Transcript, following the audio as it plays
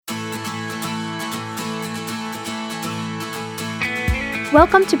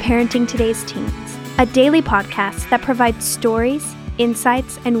Welcome to Parenting Today's Teens, a daily podcast that provides stories,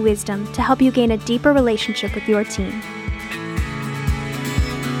 insights, and wisdom to help you gain a deeper relationship with your teen.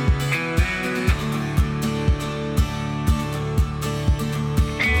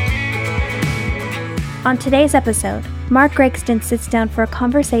 On today's episode, Mark Gregston sits down for a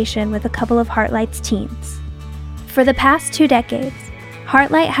conversation with a couple of Heartlight's teens. For the past 2 decades,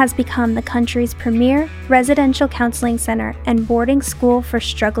 Heartlight has become the country's premier residential counseling center and boarding school for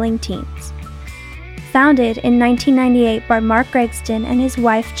struggling teens. Founded in 1998 by Mark Gregston and his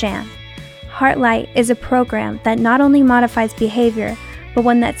wife Jan, Heartlight is a program that not only modifies behavior, but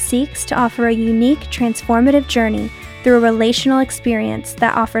one that seeks to offer a unique, transformative journey through a relational experience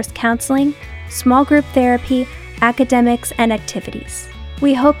that offers counseling, small group therapy, academics, and activities.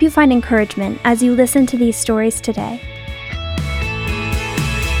 We hope you find encouragement as you listen to these stories today.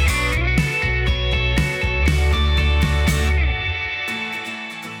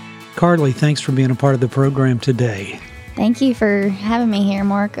 Carly, thanks for being a part of the program today. Thank you for having me here,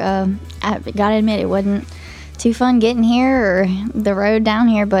 Mark. I gotta admit, it wasn't too fun getting here or the road down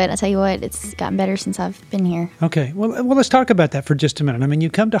here, but I tell you what, it's gotten better since I've been here. Okay, well, let's talk about that for just a minute. I mean,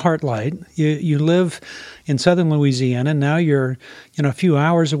 you come to Heartlight, you live in southern Louisiana, now you're a few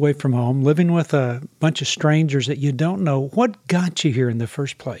hours away from home, living with a bunch of strangers that you don't know. What got you here in the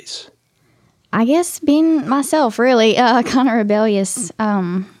first place? I guess being myself, really, kind of rebellious.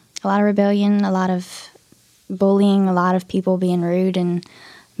 A lot of rebellion, a lot of bullying, a lot of people being rude and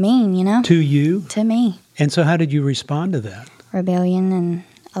mean, To you? To me. And so how did you respond to that? Rebellion and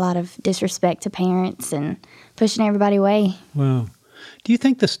a lot of disrespect to parents and pushing everybody away. Wow. Do you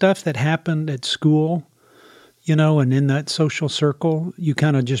think the stuff that happened at school, and in that social circle, you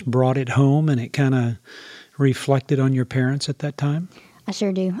kind of just brought it home and it kind of reflected on your parents at that time? I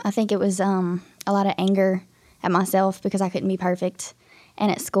sure do. I think it was a lot of anger at myself because I couldn't be perfect. And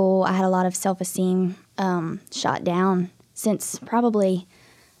at school, I had a lot of self-esteem shot down since probably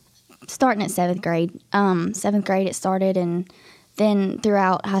starting at 7th grade. 7th grade it started, and then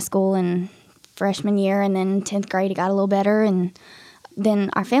throughout high school and freshman year, and then 10th grade it got a little better. And then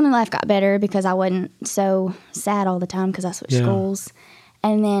our family life got better because I wasn't so sad all the time because I switched schools.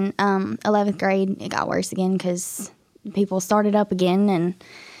 And then 11th grade it got worse again because people started up again, and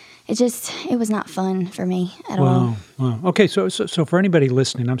it was not fun for me at all. Wow. Okay, so for anybody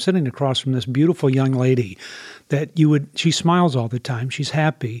listening, I'm sitting across from this beautiful young lady that she smiles all the time. She's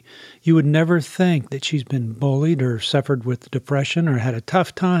happy. You would never think that she's been bullied or suffered with depression or had a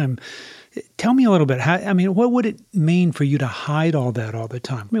tough time. Tell me a little bit. What would it mean for you to hide all that all the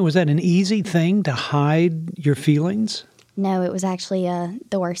time? Was that an easy thing to hide your feelings? No, it was actually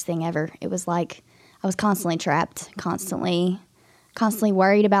the worst thing ever. It was like I was constantly trapped, constantly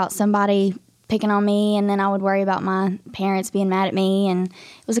worried about somebody picking on me, and then I would worry about my parents being mad at me, and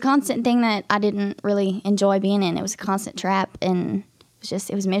it was a constant thing that I didn't really enjoy being in. It was a constant trap, and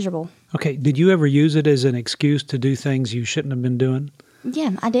it was miserable. Okay, did you ever use it as an excuse to do things you shouldn't have been doing?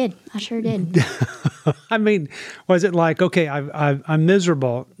 Yeah, I did. I sure did. Was it like, okay, I'm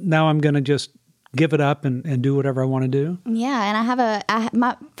miserable, now I'm going to just give it up and do whatever I want to do? Yeah,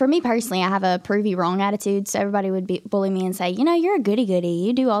 and for me personally, I have a prove you wrong attitude. So everybody would bully me and say, you're a goody-goody.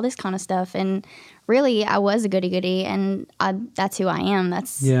 You do all this kind of stuff. And really, I was a goody-goody, and that's who I am.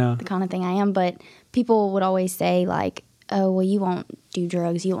 That's the kind of thing I am. But people would always say, like, oh, well, you won't do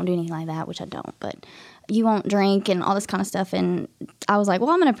drugs. You won't do anything like that, which I don't. But you won't drink and all this kind of stuff. And I was like,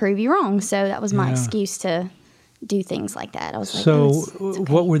 well, I'm going to prove you wrong. So that was my excuse to do things like that. I was like, so it's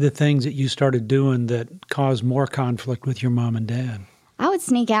okay. What were the things that you started doing that caused more conflict with your mom and dad? I would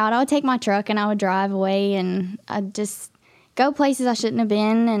sneak out. I would take my truck and I would drive away, and I'd just go places I shouldn't have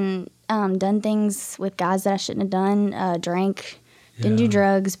been, and done things with guys that I shouldn't have done, drank, didn't do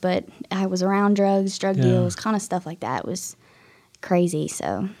drugs, but I was around drugs, drug deals, kind of stuff like that. It was crazy.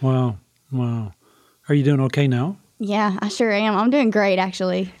 So Wow. Are you doing okay now? Yeah, I sure am. I'm doing great,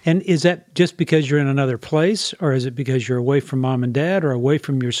 actually. And is that just because you're in another place, or is it because you're away from mom and dad, or away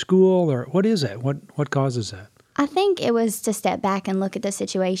from your school, or what is that? What causes that? I think it was to step back and look at the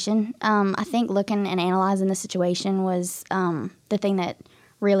situation. I think looking and analyzing the situation was the thing that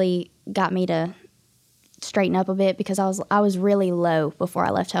really got me to straighten up a bit, because I was really low before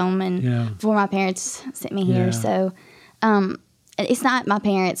I left home and before my parents sent me here. So it's not my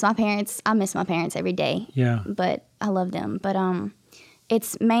parents. I miss my parents every day. Yeah. But I love them. But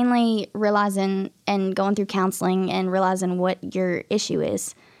it's mainly realizing and going through counseling and realizing what your issue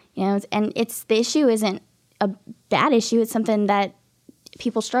is. And the issue isn't a bad issue. It's something that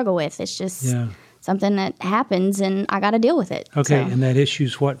people struggle with. It's just something that happens, and I got to deal with it. Okay, so, and that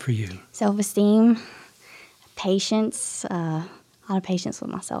issue's what for you? Self-esteem, patience, a lot of patience with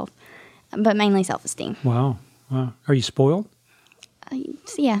myself, but mainly self-esteem. Wow. Are you spoiled?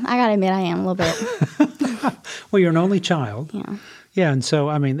 So yeah, I gotta admit I am a little bit. Well, you're an only child. Yeah. Yeah, and so,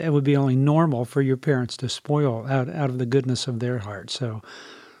 I mean, it would be only normal for your parents to spoil out of the goodness of their heart. So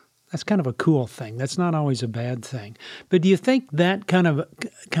that's kind of a cool thing. That's not always a bad thing. But do you think that kind of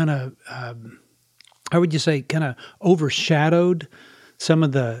how would you say, kind of overshadowed some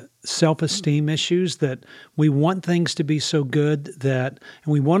of the self-esteem issues, that we want things to be so good and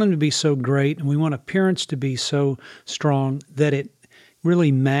we want them to be so great, and we want appearance to be so strong that it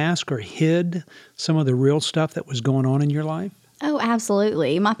really masked or hid some of the real stuff that was going on in your life? Oh,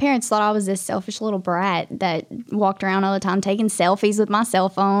 absolutely. My parents thought I was this selfish little brat that walked around all the time taking selfies with my cell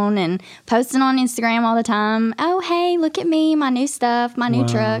phone and posting on Instagram all the time. Oh, hey, look at me, my new stuff, my new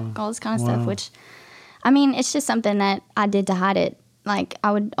truck, all this kind of stuff, which, I mean, it's just something that I did to hide it. Like,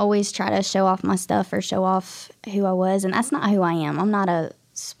 I would always try to show off my stuff or show off who I was, and that's not who I am. I'm not a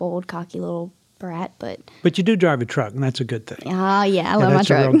spoiled, cocky little brat, but you do drive a truck, and that's a good thing. Oh, yeah, I love my truck.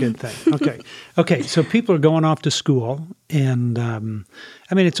 That's a real good thing. Okay, so people are going off to school, and, I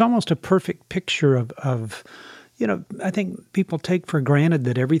mean, it's almost a perfect picture of, you know, I think people take for granted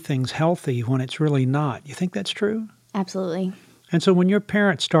that everything's healthy when it's really not. You think that's true? Absolutely. And so when your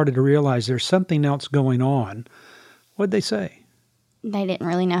parents started to realize there's something else going on, what'd they say? They didn't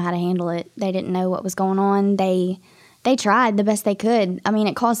really know how to handle it. They didn't know what was going on. They tried the best they could. I mean,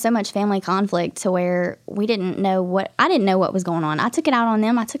 it caused so much family conflict to where I didn't know what was going on. I took it out on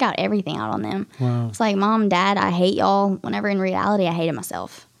them. I took out everything out on them. Wow. It's like, Mom, Dad, I hate y'all, whenever in reality I hated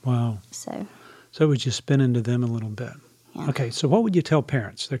myself. Wow. So it was just spinning to them a little bit. Yeah. Okay, so what would you tell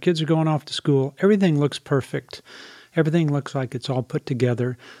parents? Their kids are going off to school. Everything looks perfect. Everything looks like it's all put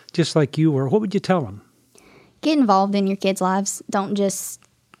together, just like you were. What would you tell them? Get involved in your kids' lives. Don't just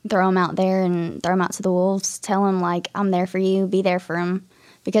throw them out there and throw them out to the wolves. Tell them, like, I'm there for you. Be there for them.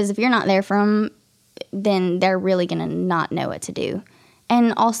 Because if you're not there for them, then they're really going to not know what to do.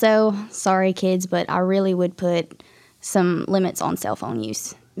 And also, sorry, kids, but I really would put some limits on cell phone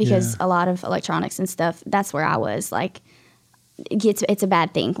use. Because a lot of electronics and stuff, that's where I was. Like, it's a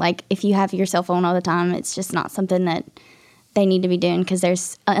bad thing. Like, if you have your cell phone all the time, it's just not something that they need to be doing, because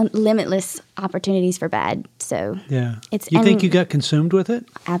there's limitless opportunities for bad. So yeah, you think you got consumed with it?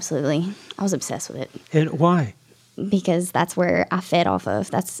 Absolutely, I was obsessed with it. And why? Because that's where I fed off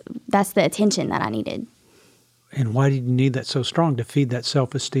of. That's the attention that I needed. And why did you need that so strong, to feed that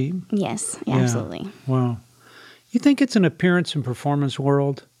self-esteem? Yes, absolutely. Wow. You think it's an appearance and performance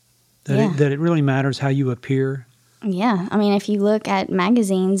world, that it really matters how you appear? Yeah. I mean, if you look at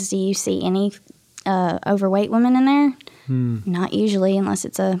magazines, do you see any overweight women in there? Not usually, unless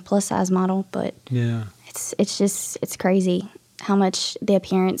it's a plus-size model. But yeah, it's crazy how much the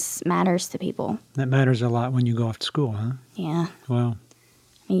appearance matters to people. That matters a lot when you go off to school, huh? Yeah. Wow.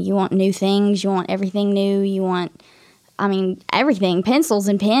 I mean, you want new things. You want everything new. You want, everything, pencils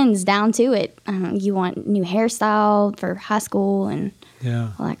and pens down to it. You want new hairstyle for high school and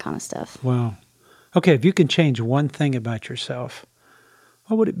all that kind of stuff. Wow. Okay, if you can change one thing about yourself,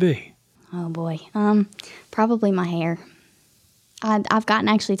 what would it be? Oh, boy. Probably my hair. I've gotten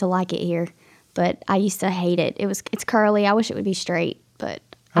actually to like it here, but I used to hate it. It's curly. I wish it would be straight, but...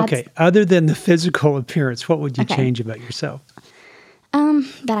 Okay, other than the physical appearance, what would you change about yourself?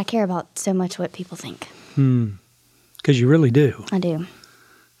 That I care about so much what people think. Because you really do. I do.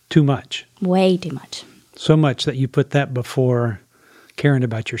 Too much. Way too much. So much that you put that before caring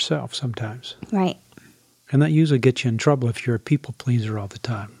about yourself sometimes. Right. And that usually gets you in trouble if you're a people pleaser all the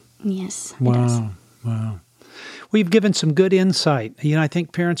time. Yes. Wow. Wow. Well, you've given some good insight. I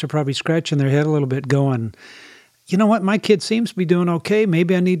think parents are probably scratching their head a little bit going, you know what, my kid seems to be doing okay.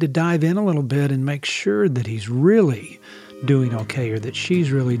 Maybe I need to dive in a little bit and make sure that he's really doing okay, or that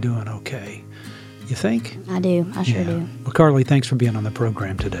she's really doing okay. You think? I do. I sure do. Well, Carly, thanks for being on the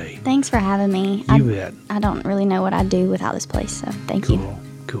program today. Thanks for having me. You bet. I don't really know what I'd do without this place, so thank you.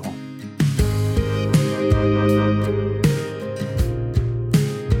 Cool.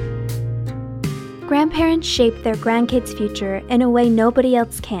 Grandparents shape their grandkids' future in a way nobody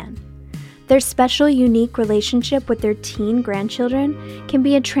else can. Their special, unique relationship with their teen grandchildren can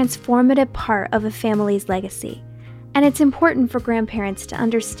be a transformative part of a family's legacy. And it's important for grandparents to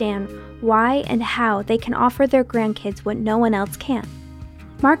understand why and how they can offer their grandkids what no one else can.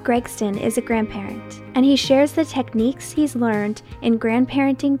 Mark Gregston is a grandparent, and he shares the techniques he's learned in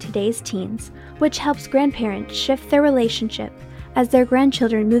grandparenting today's teens, which helps grandparents shift their relationship as their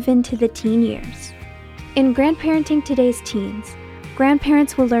grandchildren move into the teen years. In grandparenting today's teens,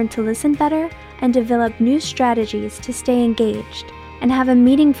 grandparents will learn to listen better and develop new strategies to stay engaged and have a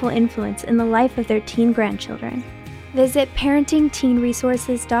meaningful influence in the life of their teen grandchildren. Visit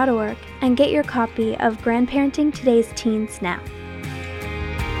parentingteenresources.org and get your copy of Grandparenting Today's Teens now.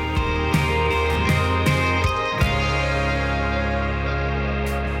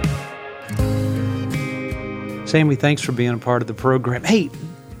 Sammy, thanks for being a part of the program. Hey,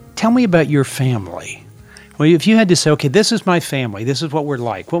 tell me about your family. Well, if you had to say, okay, this is my family, this is what we're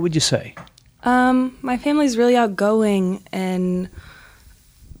like, what would you say? My family's really outgoing and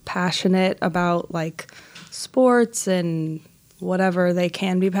passionate about like sports and whatever they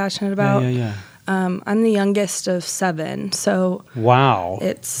can be passionate about. Yeah. I'm the youngest of 7, so Wow.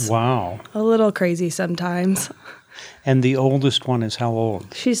 It's a little crazy sometimes. And the oldest one is how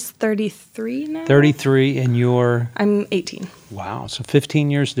old? She's 33 now. 33, and you're? I'm 18. Wow, so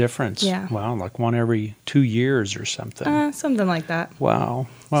 15 years difference. Yeah. Wow, like one every 2 years or something. Something like that. Wow.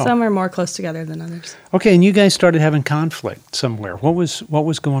 Well, Some are more close together than others. okay, and you guys started having conflict somewhere. What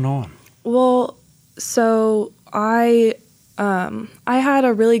was going on? Well, so I had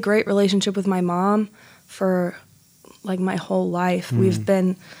a really great relationship with my mom for like my whole life. We've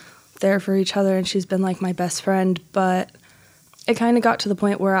been there for each other, and she's been like my best friend, but it kind of got to the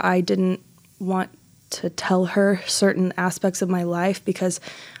point where I didn't want to tell her certain aspects of my life because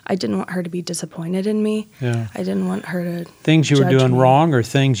I didn't want her to be disappointed in me. Yeah. I didn't want her to Things you were judge doing me. wrong, or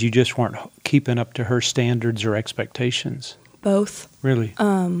things you just weren't keeping up to her standards or expectations? Both. Really?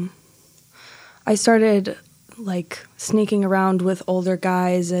 I started like sneaking around with older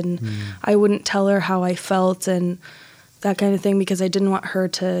guys, and I wouldn't tell her how I felt and that kind of thing because I didn't want her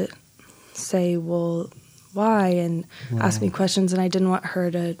to say, well, why, and ask me questions, and I didn't want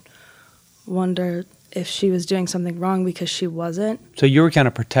her to wonder if she was doing something wrong because she wasn't. So you were kind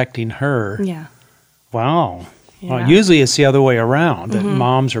of protecting her. Yeah. Wow. Yeah. Well, usually it's the other way around, that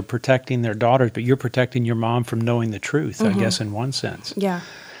moms are protecting their daughters, but you're protecting your mom from knowing the truth, I guess, in one sense. Yeah.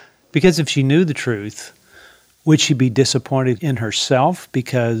 Because if she knew the truth, would she be disappointed in herself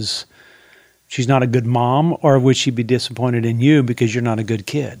because she's not a good mom, or would she be disappointed in you because you're not a good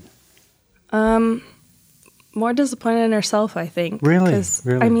kid? More disappointed in herself, I think. Really? 'Cause,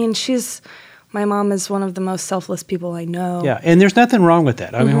 Really? I mean, my mom is one of the most selfless people I know. Yeah, and there's nothing wrong with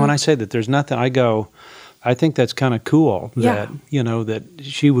that. I mean, when I say that there's nothing, I think that's kind of cool that, that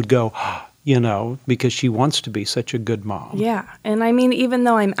she would go, because she wants to be such a good mom. Yeah. And I mean, even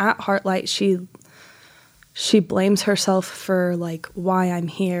though I'm at Heartlight, she blames herself for like why I'm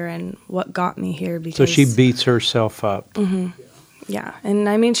here and what got me here because So she beats herself up. Yeah. And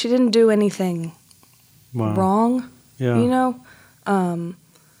I mean, she didn't do anything Wow. wrong, Yeah.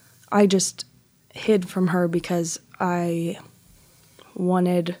 I just hid from her because I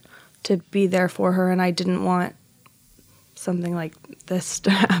wanted to be there for her and I didn't want something like this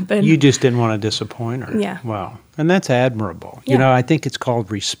to happen. You just didn't want to disappoint her. Yeah. Wow. And that's admirable. Yeah. I think it's called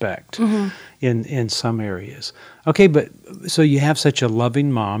respect in some areas. Okay, but so you have such a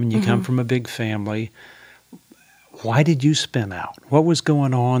loving mom and you come from a big family. Why did you spin out? What was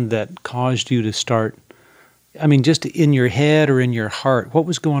going on that caused you to start, just in your head or in your heart, what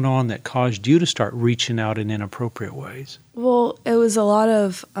was going on that caused you to start reaching out in inappropriate ways? Well, it was a lot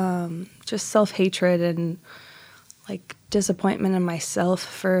of just self-hatred and like disappointment in myself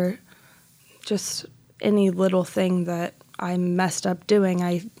for just any little thing that I messed up doing.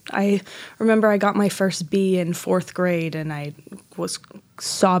 I remember I got my first B in 4th grade and I was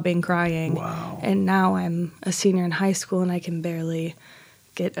sobbing, crying. Wow. And now I'm a senior in high school and I can barely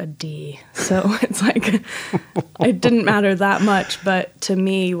get a D. So it's like it didn't matter that much, but to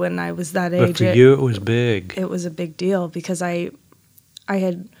me when I was that age, But for you, it was big. it was a big deal because I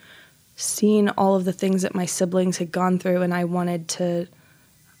had seen all of the things that my siblings had gone through and I wanted to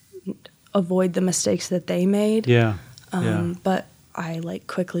avoid the mistakes that they made. Yeah. But I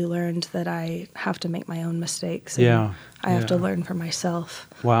quickly learned that I have to make my own mistakes. And Yeah. I have to Yeah. learn for myself.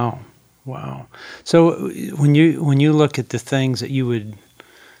 Wow. So when you look at the things that you would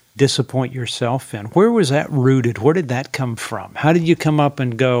disappoint yourself in, where was that rooted? Where did that come from? How did you come up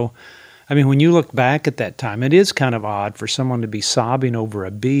and go? When you look back at that time, it is kind of odd for someone to be sobbing over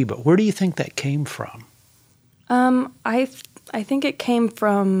a B, but where do you think that came from? I think it came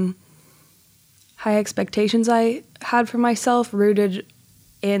from high expectations I had for myself, rooted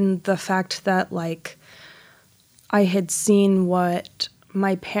in the fact that I had seen what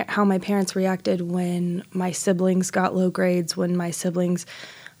how my parents reacted when my siblings got low grades, when my siblings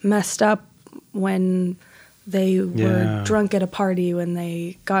messed up, when they were drunk at a party, when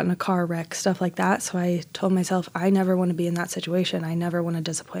they got in a car wreck, stuff like that. So I told myself, I never want to be in that situation. I never want to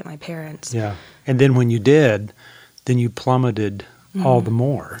disappoint my parents. Yeah. And then when you did, then you plummeted all the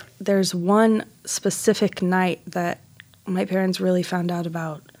more. There's one specific night that my parents really found out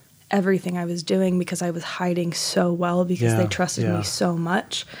about, everything I was doing because I was hiding so well because they trusted me so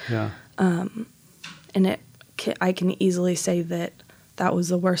much. Yeah. And I can easily say that was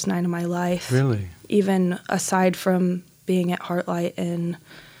the worst night of my life. Really? Even aside from being at Heartlight and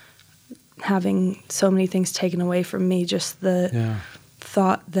having so many things taken away from me, just the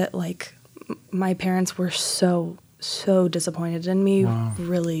thought that like my parents were so disappointed in me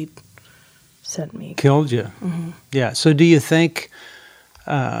really sent me. Killed you. Mm-hmm. Yeah. So do you think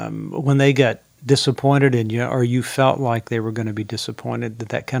when they got disappointed in you, or you felt like they were going to be disappointed,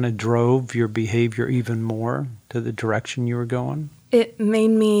 that kind of drove your behavior even more to the direction you were going? It made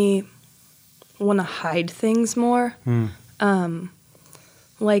me want to hide things more.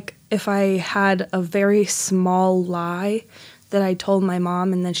 Like if I had a very small lie that I told my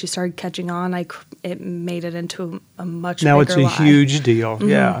mom and then she started catching on, it made it into a much bigger lie. Now it's a huge deal.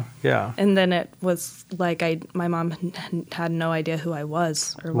 Mm-hmm. Yeah. And then it was like my mom had no idea who I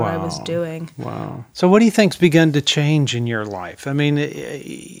was or what I was doing. Wow. So what do you think's begun to change in your life? I mean,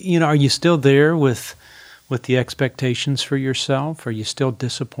 are you still there with the expectations for yourself? Are you still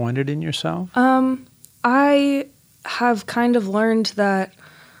disappointed in yourself? I have kind of learned that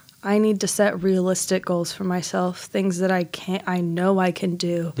I need to set realistic goals for myself, things that I know I can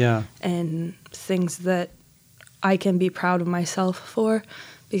do. Yeah. And things that I can be proud of myself for,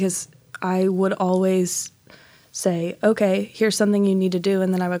 because I would always say, okay, here's something you need to do,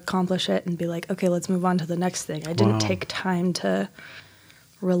 and then I would accomplish it and be like, okay, let's move on to the next thing. I didn't take time to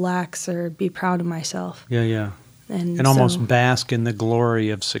relax or be proud of myself. Yeah. And so, almost bask in the glory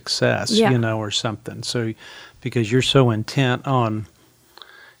of success, or something. So because you're so intent on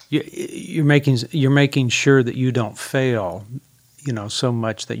you're making sure that you don't fail, so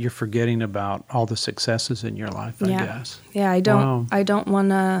much that you're forgetting about all the successes in your life, I guess. Yeah, I don't want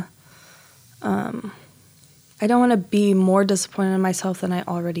to be more disappointed in myself than I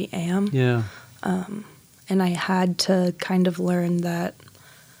already am. Yeah. And I had to kind of learn that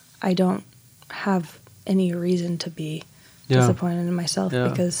I don't have any reason to be disappointed in myself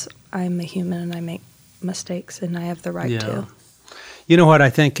because I'm a human and I make mistakes and I have the right to. You know what I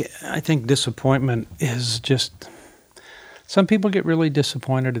think? I think disappointment is just, some people get really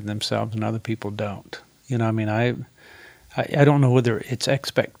disappointed in themselves and other people don't. I don't know whether it's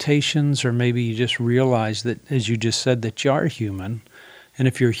expectations or maybe you just realize that, as you just said, that you are human. And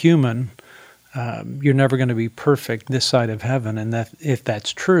if you're human, you're never going to be perfect this side of heaven. And that if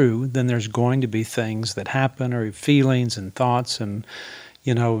that's true, then there's going to be things that happen or feelings and thoughts. And,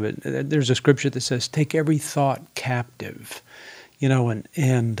 there's a scripture that says, take every thought captive. And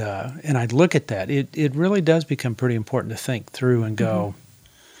I'd look at that. It really does become pretty important to think through and go,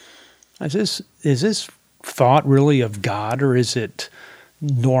 is this thought really of God, or is it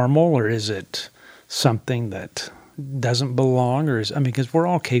normal, or is it something that doesn't belong, because we're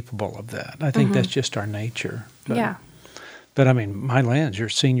all capable of that. I think that's just our nature. But I mean, my lands, you're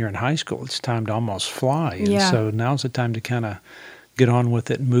a senior in high school. It's time to almost fly. And so now's the time to kind of get on with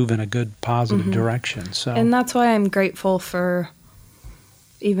it and move in a good, positive direction. So, and that's why I'm grateful for,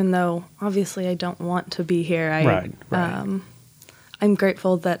 even though obviously I don't want to be here, right. I'm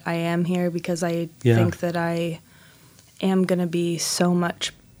grateful that I am here because I think that I am going to be so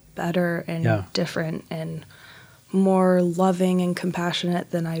much better and different and more loving and compassionate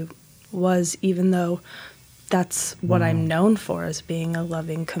than I was, even though that's what I'm known for, as being a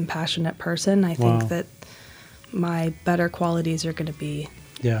loving, compassionate person. I think that my better qualities are going to be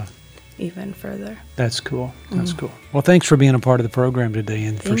even further. That's cool. That's cool. Well, thanks for being a part of the program today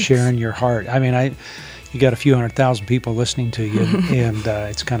and for sharing your heart. I mean, you got a few 100,000 people listening to you, and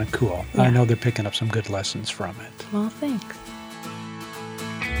it's kind of cool. I know they're picking up some good lessons from it. Well, thanks.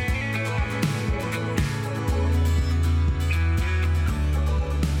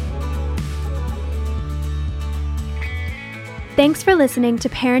 Thanks for listening to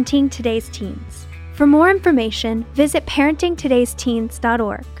Parenting Today's Teens. For more information, visit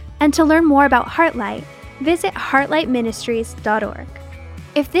parentingtodaysteens.org. And to learn more about Heartlight, visit heartlightministries.org.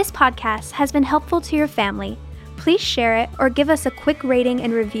 If this podcast has been helpful to your family, please share it or give us a quick rating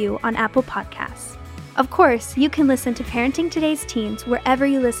and review on Apple Podcasts. Of course, you can listen to Parenting Today's Teens wherever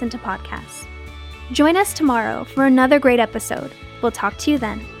you listen to podcasts. Join us tomorrow for another great episode. We'll talk to you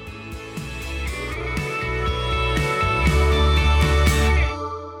then.